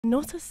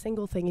Not a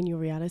single thing in your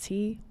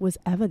reality was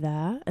ever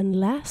there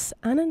unless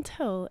and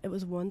until it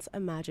was once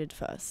imagined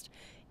first.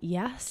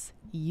 Yes,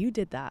 you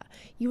did that.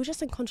 You were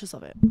just unconscious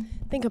of it.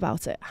 Think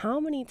about it.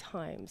 How many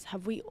times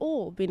have we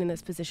all been in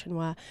this position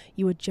where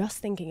you were just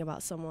thinking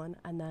about someone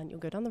and then you'll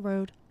go down the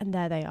road and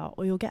there they are,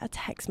 or you'll get a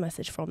text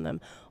message from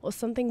them, or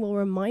something will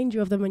remind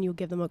you of them and you'll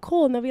give them a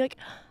call and they'll be like,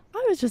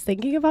 I was just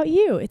thinking about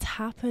you. It's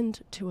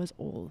happened to us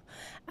all.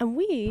 And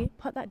we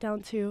put that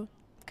down to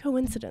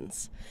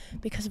coincidence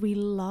because we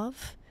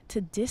love to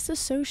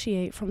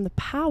disassociate from the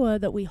power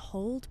that we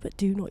hold but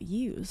do not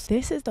use.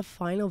 This is the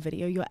final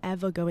video you're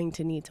ever going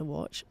to need to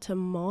watch to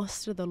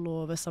master the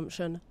law of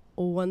assumption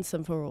once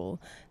and for all.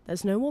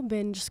 There's no more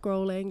binge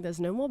scrolling. There's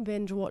no more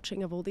binge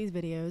watching of all these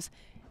videos.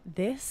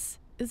 This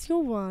is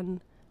your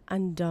one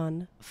and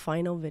done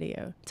final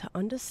video to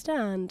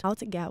understand how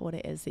to get what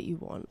it is that you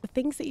want. The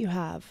things that you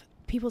have,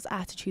 people's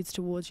attitudes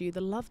towards you,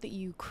 the love that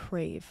you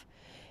crave.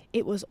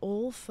 It was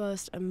all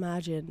first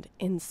imagined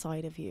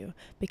inside of you,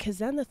 because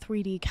then the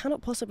 3D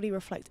cannot possibly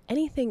reflect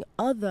anything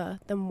other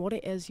than what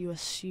it is you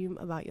assume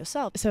about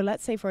yourself. So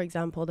let's say, for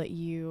example, that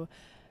you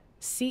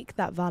seek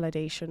that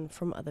validation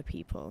from other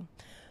people.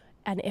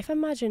 And if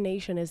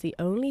imagination is the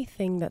only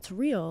thing that's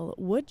real,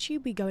 would you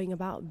be going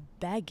about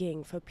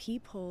begging for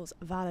people's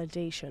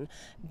validation,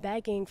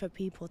 begging for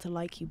people to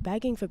like you,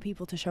 begging for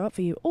people to show up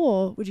for you?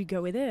 Or would you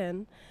go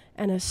within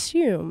and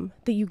assume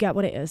that you get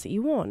what it is that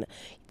you want,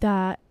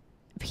 that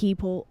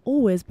people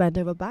always bend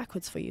over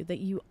backwards for you, that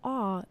you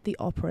are the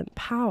operant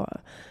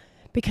power?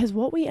 Because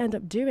what we end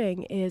up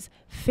doing is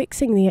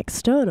fixing the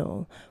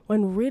external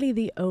when really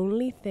the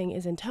only thing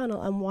is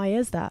internal. And why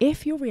is that?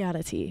 If your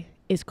reality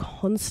is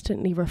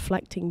constantly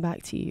reflecting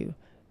back to you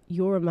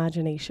your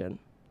imagination,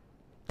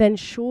 then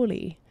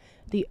surely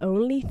the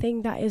only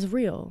thing that is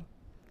real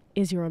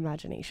is your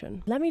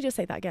imagination. Let me just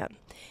say that again.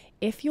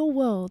 If your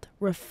world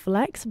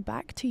reflects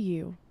back to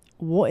you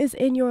what is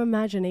in your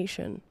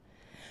imagination,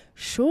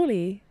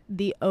 surely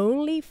the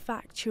only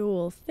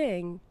factual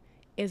thing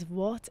is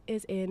what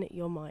is in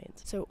your mind.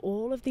 So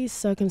all of these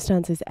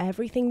circumstances,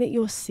 everything that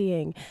you're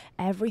seeing,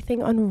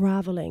 everything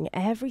unraveling,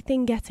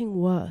 everything getting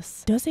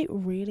worse, does it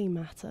really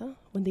matter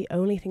when the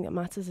only thing that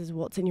matters is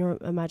what's in your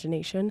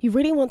imagination? You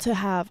really want to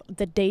have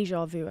the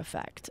deja vu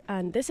effect.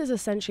 And this is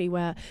essentially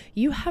where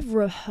you have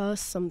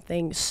rehearsed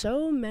something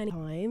so many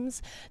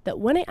times that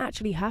when it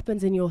actually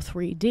happens in your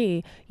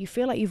 3D, you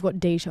feel like you've got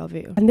deja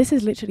vu. And this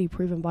is literally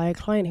proven by a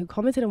client who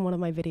commented in one of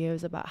my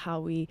videos about how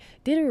we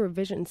did a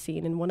revision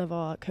scene in one of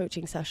our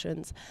coaching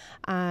sessions,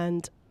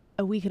 and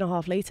a week and a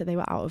half later they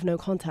were out of no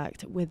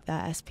contact with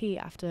their SP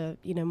after,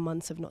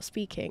 months of not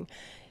speaking.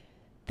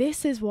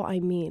 This is what I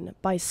mean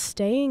by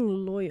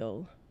staying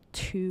loyal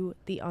to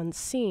the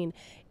unseen.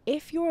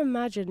 If your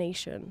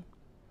imagination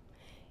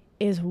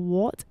is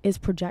what is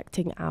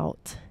projecting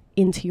out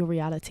into your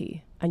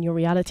reality, and your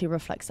reality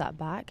reflects that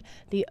back,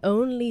 the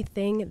only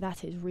thing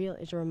that is real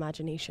is your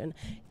imagination.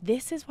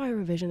 This is why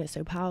revision is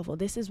so powerful.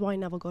 This is why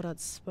Neville Goddard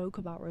spoke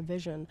about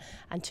revision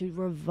and to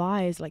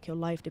revise like your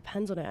life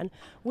depends on it. And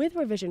with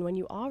revision, when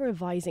you are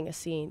revising a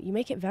scene, you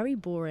make it very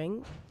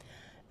boring,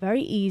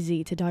 very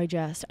easy to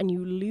digest, and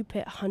you loop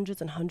it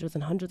hundreds and hundreds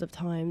and hundreds of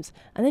times,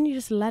 and then you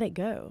just let it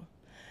go.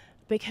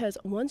 Because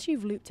once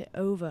you've looped it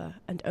over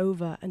and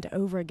over and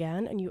over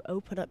again, and you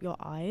open up your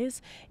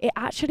eyes, it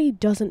actually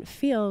doesn't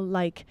feel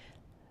like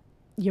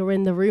you're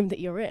in the room that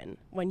you're in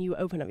when you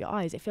open up your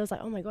eyes. It feels like,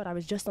 oh my God, I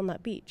was just on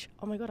that beach.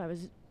 Oh my God, I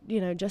was,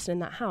 just in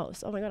that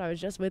house. Oh my God, I was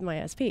just with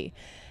my SP.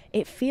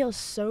 It feels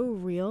so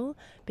real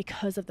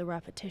because of the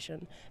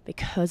repetition,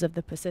 because of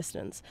the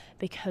persistence,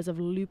 because of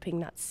looping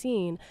that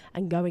scene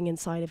and going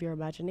inside of your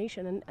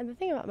imagination. And the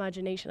thing about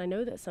imagination, I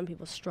know that some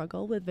people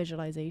struggle with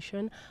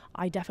visualization.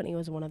 I definitely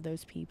was one of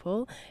those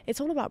people. It's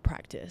all about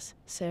practice.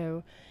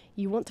 So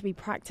you want to be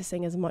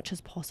practicing as much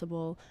as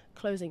possible,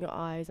 closing your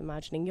eyes,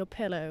 imagining your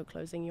pillow,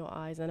 closing your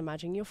eyes and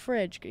imagining your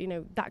fridge,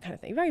 that kind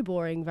of thing. Very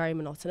boring, very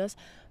monotonous.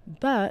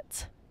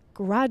 But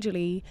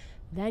gradually,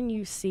 then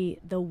you see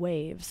the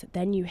waves,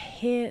 then you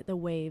hear the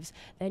waves,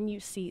 then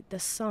you see the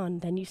sun,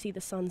 then you see the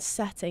sun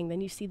setting,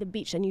 then you see the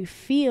beach, and you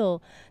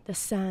feel the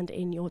sand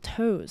in your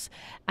toes.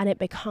 And it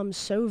becomes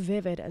so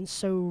vivid and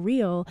so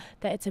real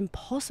that it's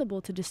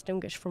impossible to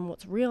distinguish from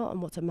what's real and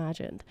what's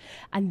imagined.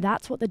 And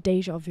that's what the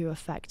deja vu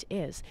effect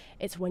is.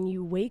 It's when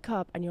you wake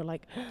up and you're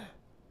like,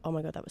 oh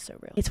my God, that was so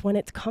real. It's when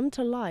it's come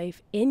to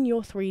life in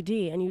your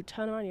 3D and you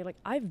turn around and you're like,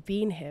 I've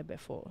been here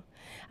before.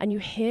 And you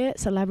hear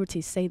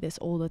celebrities say this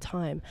all the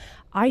time.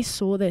 I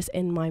saw this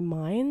in my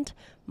mind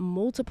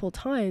multiple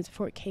times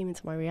before it came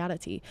into my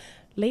reality.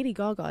 Lady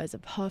Gaga is a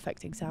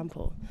perfect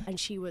example. And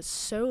she was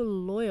so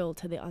loyal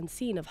to the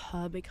unseen of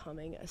her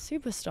becoming a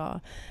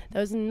superstar.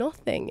 There was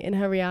nothing in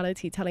her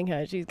reality telling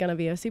her she's going to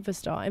be a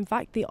superstar. In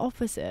fact, the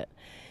opposite.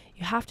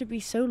 You have to be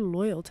so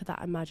loyal to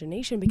that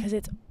imagination because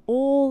it's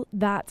all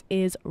that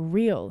is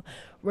real,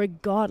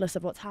 regardless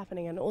of what's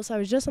happening. And also, I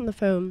was just on the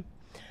phone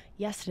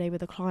yesterday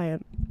with a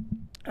client,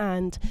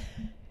 and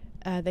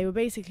they were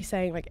basically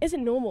saying, like, is it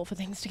normal for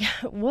things to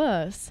get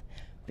worse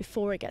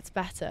before it gets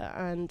better?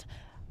 And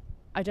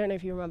I don't know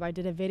if you remember, I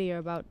did a video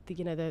about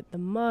the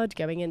mud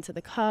going into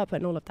the cup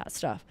and all of that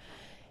stuff.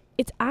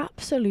 It's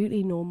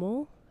absolutely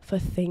normal for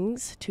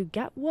things to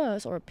get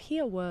worse or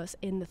appear worse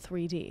in the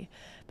 3D.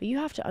 But you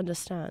have to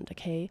understand,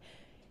 okay,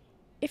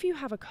 if you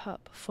have a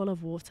cup full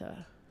of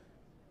water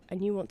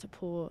and you want to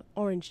pour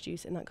orange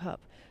juice in that cup,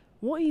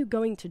 what are you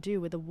going to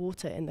do with the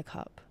water in the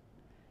cup?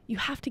 You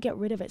have to get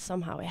rid of it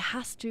somehow. It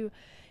has to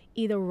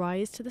either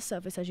rise to the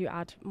surface as you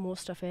add more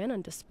stuff in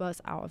and disperse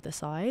out of the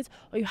sides,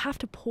 or you have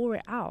to pour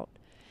it out.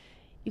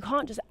 You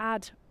can't just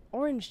add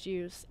orange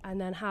juice and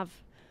then have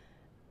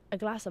a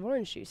glass of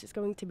orange juice. It's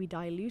going to be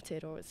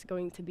diluted, or it's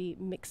going to be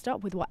mixed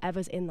up with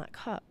whatever's in that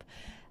cup.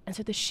 And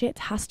so the shit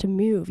has to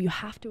move. You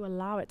have to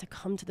allow it to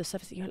come to the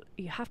surface.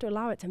 You have to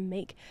allow it to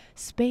make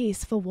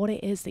space for what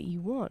it is that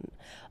you want.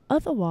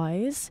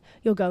 Otherwise,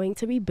 you're going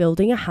to be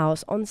building a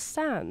house on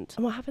sand.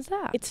 And what happens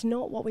there? It's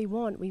not what we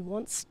want. We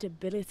want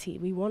stability.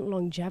 We want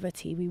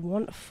longevity. We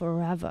want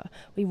forever.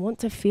 We want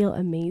to feel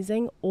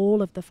amazing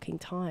all of the fucking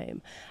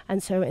time.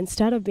 And so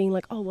instead of being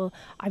like, oh, well,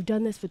 I've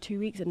done this for 2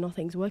 weeks and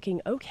nothing's working.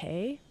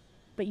 Okay.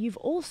 But you've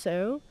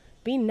also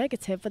been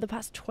negative for the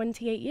past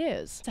 28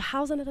 years. So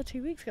how's another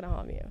 2 weeks going to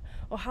harm you?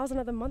 Or how's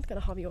another month going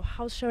to harm you? Or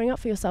how's showing up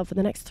for yourself for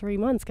the next 3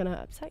 months going to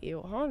upset you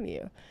or harm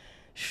you?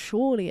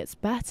 Surely it's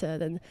better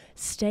than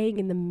staying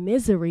in the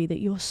misery that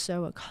you're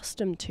so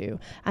accustomed to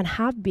and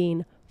have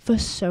been for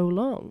so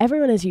long.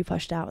 Everyone is you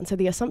pushed out. And so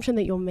the assumption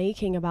that you're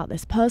making about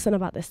this person,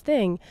 about this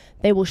thing,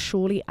 they will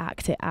surely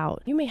act it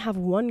out. You may have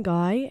one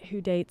guy who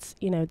dates,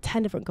 10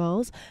 different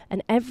girls,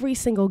 and every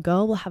single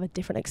girl will have a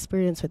different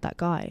experience with that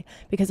guy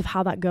because of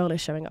how that girl is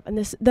showing up. And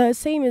the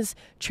same is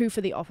true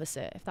for the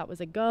opposite. If that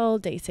was a girl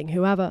dating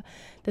whoever,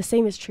 the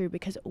same is true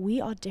because we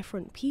are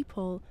different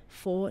people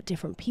for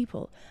different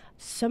people.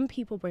 Some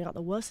people bring out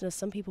the worst in us,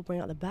 some people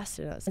bring out the best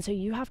in us. And so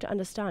you have to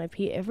understand, if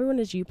everyone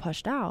is you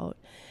pushed out,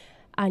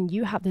 and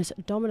you have this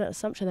dominant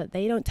assumption that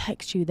they don't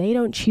text you, they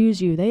don't choose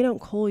you, they don't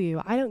call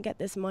you, I don't get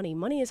this money,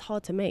 money is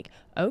hard to make.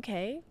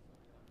 Okay,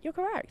 you're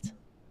correct.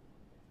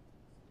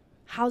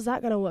 How's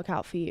that going to work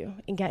out for you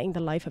in getting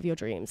the life of your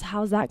dreams?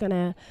 How's that going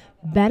to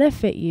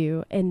benefit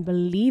you in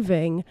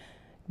believing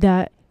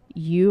that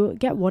you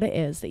get what it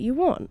is that you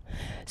want?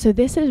 So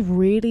this is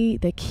really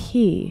the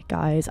key,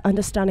 guys,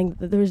 understanding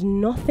that there is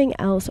nothing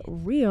else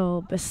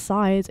real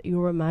besides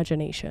your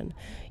imagination.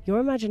 Your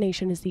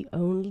imagination is the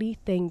only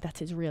thing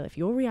that is real. If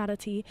your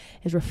reality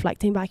is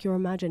reflecting back your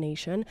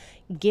imagination,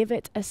 give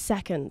it a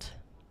second.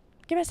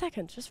 Give it a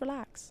second. Just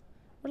relax.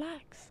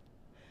 Relax.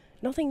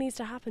 Nothing needs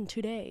to happen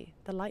today.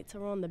 The lights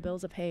are on. The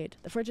bills are paid.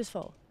 The fridge is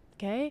full.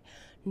 Okay?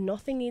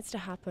 Nothing needs to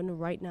happen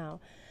right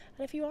now.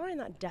 And if you are in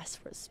that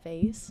desperate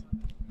phase,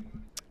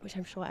 which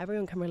I'm sure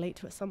everyone can relate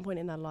to at some point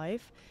in their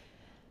life,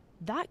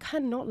 that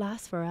cannot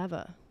last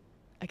forever.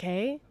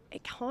 Okay?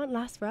 It can't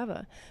last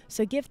forever.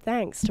 So give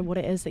thanks to what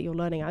it is that you're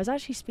learning. I was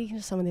actually speaking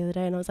to someone the other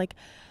day and I was like,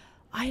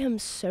 I am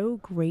so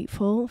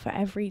grateful for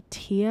every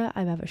tear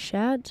I've ever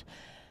shed,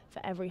 for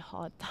every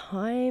hard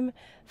time,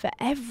 for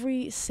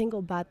every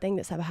single bad thing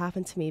that's ever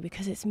happened to me,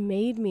 because it's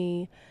made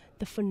me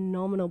the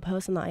phenomenal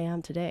person that I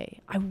am today.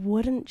 I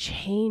wouldn't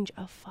change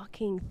a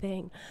fucking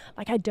thing.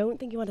 Like, I don't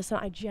think you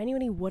understand. I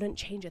genuinely wouldn't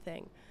change a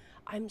thing.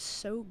 I'm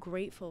so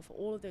grateful for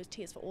all of those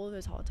tears, for all of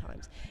those hard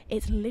times.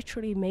 It's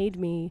literally made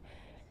me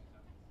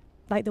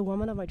like the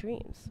woman of my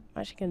dreams.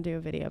 I'm actually going to do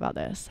a video about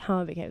this,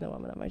 how I became the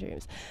woman of my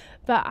dreams.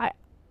 But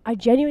I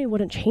genuinely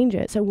wouldn't change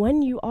it. So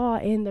when you are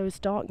in those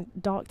dark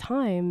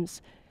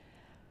times,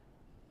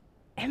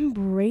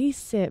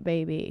 embrace it,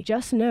 baby.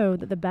 Just know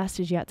that the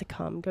best is yet to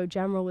come. Go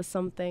general with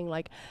something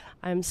like,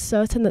 I'm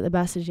certain that the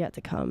best is yet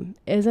to come.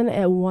 Isn't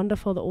it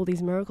wonderful that all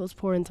these miracles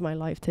pour into my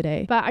life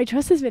today? But I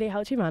trust this video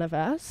helped you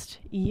manifest.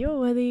 You're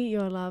worthy,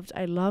 you're loved.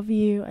 I love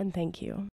you and thank you.